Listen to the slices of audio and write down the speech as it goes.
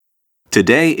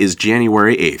Today is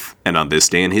January 8th, and on this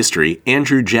day in history,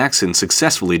 Andrew Jackson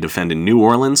successfully defended New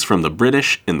Orleans from the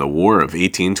British in the War of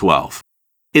 1812.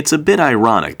 It's a bit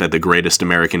ironic that the greatest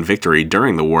American victory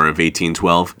during the War of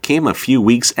 1812 came a few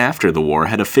weeks after the war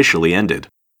had officially ended.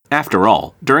 After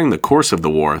all, during the course of the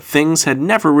war, things had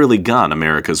never really gone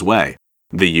America's way.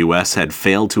 The U.S. had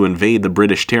failed to invade the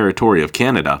British territory of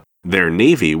Canada, their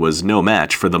navy was no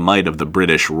match for the might of the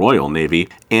British Royal Navy,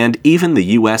 and even the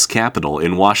U.S. Capitol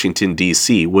in Washington,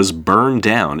 D.C. was burned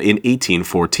down in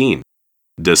 1814.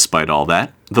 Despite all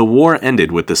that, the war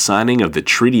ended with the signing of the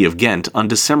Treaty of Ghent on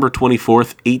December 24,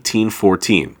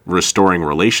 1814, restoring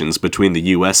relations between the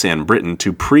U.S. and Britain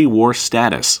to pre-war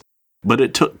status. But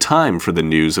it took time for the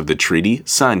news of the treaty,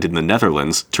 signed in the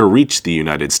Netherlands, to reach the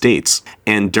United States,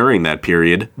 and during that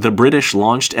period, the British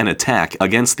launched an attack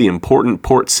against the important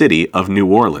port city of New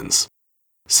Orleans.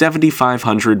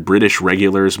 7,500 British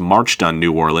regulars marched on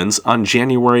New Orleans on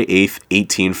January 8,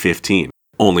 1815,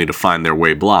 only to find their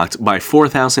way blocked by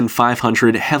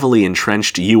 4,500 heavily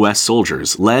entrenched U.S.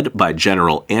 soldiers led by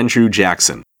General Andrew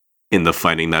Jackson. In the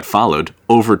fighting that followed,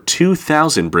 over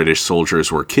 2,000 British soldiers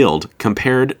were killed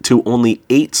compared to only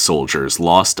 8 soldiers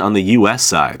lost on the U.S.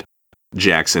 side.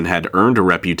 Jackson had earned a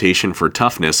reputation for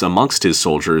toughness amongst his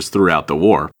soldiers throughout the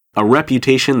war, a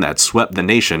reputation that swept the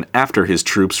nation after his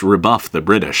troops rebuffed the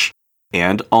British.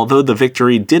 And although the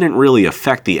victory didn't really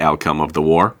affect the outcome of the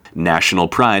war, national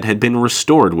pride had been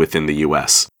restored within the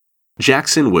U.S.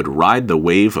 Jackson would ride the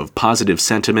wave of positive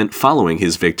sentiment following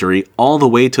his victory all the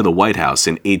way to the White House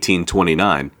in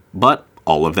 1829, but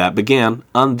all of that began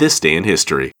on this day in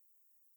history.